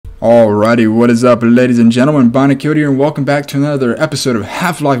Alrighty, what is up, ladies and gentlemen? Barnacuda here, and welcome back to another episode of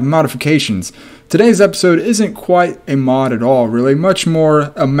Half-Life Modifications. Today's episode isn't quite a mod at all, really, much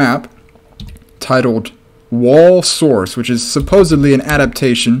more a map titled Wall Source, which is supposedly an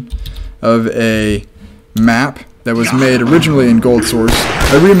adaptation of a map that was made originally in Gold Source,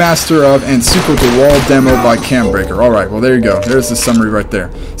 a remaster of and sequel to Wall Demo by Campbreaker. Alright, well there you go, there's the summary right there.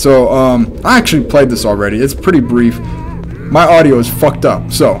 So, I actually played this already, it's pretty brief. My audio is fucked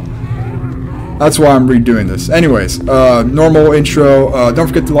up, so that's why I'm redoing this. Anyways, normal intro. Don't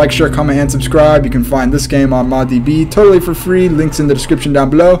forget to like, share, comment, and subscribe. You can find this game on ModDB totally for free. Links in the description down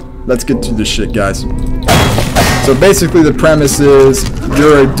below. Let's get to this shit, guys. So basically the premise is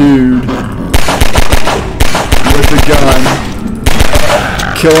you're a dude with a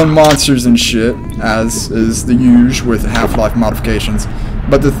gun killing monsters and shit, as is the usual with Half-Life modifications.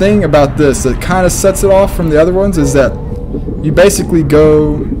 But the thing about this that kind of sets it off from the other ones is that you basically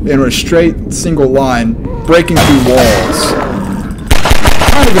go in a straight single line, breaking through walls.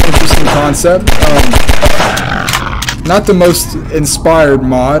 Kind of an interesting concept. Not the most inspired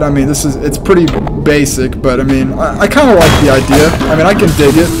mod. I mean, it's pretty basic, but I mean, I kind of like the idea. I mean, I can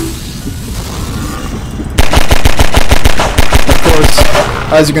dig it. Of course,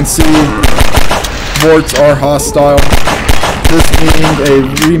 as you can see, Vorts are hostile. This being a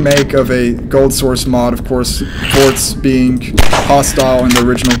remake of a Gold Source mod, of course, Vorts being hostile in the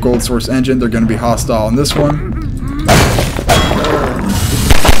original Gold Source engine, they're going to be hostile in this one.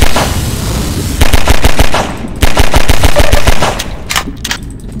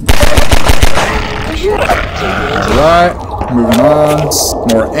 Alright, moving on.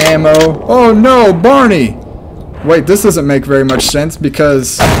 More ammo. Oh no, Barney! Wait, this doesn't make very much sense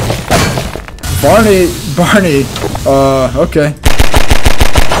because Barney, okay.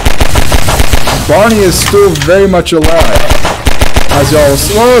 Barney is still very much alive. As y'all will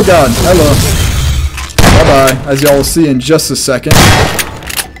see, oh god, hello. Bye-bye, as y'all will see in just a second.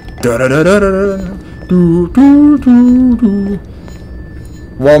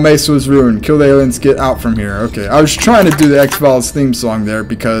 Wall Mace was ruined. Kill the aliens, get out from here. Okay, I was trying to do the X-Files theme song there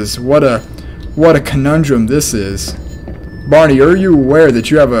because what a conundrum this is. Barney, are you aware that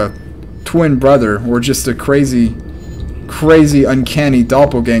you have a twin brother, or just a crazy, uncanny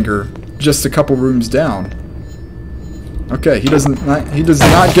doppelganger just a couple rooms down? Okay, he does not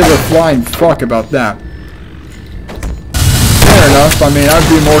give a flying fuck about that. Fair enough. I mean, I'd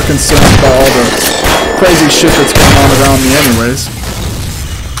be more concerned about all the crazy shit that's going on around me anyways.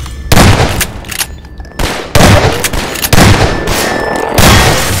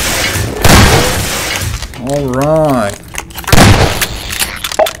 Alright.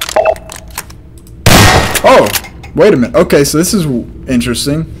 Oh, wait a minute. Okay, so this is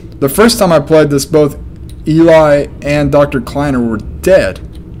interesting. The first time I played this, both Eli and Dr. Kleiner were dead.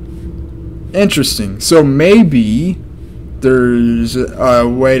 Interesting. So maybe there's a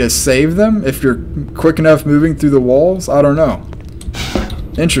way to save them if you're quick enough moving through the walls? I don't know.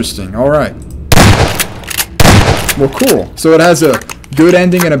 Interesting. Alright. Well, cool. So it has a good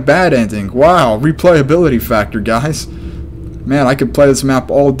ending and a bad ending. Wow, replayability factor, guys. Man, I could play this map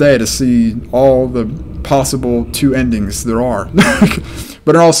all day to see all the possible two endings there are.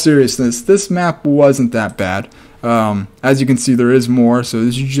 But in all seriousness, this map wasn't that bad. As you can see, there is more, so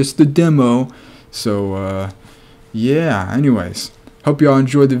this is just the demo. So yeah, anyways, hope y'all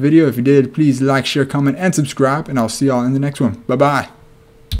enjoyed the video. If you did, please like, share, comment, and subscribe, and I'll see y'all in the next one. Bye bye.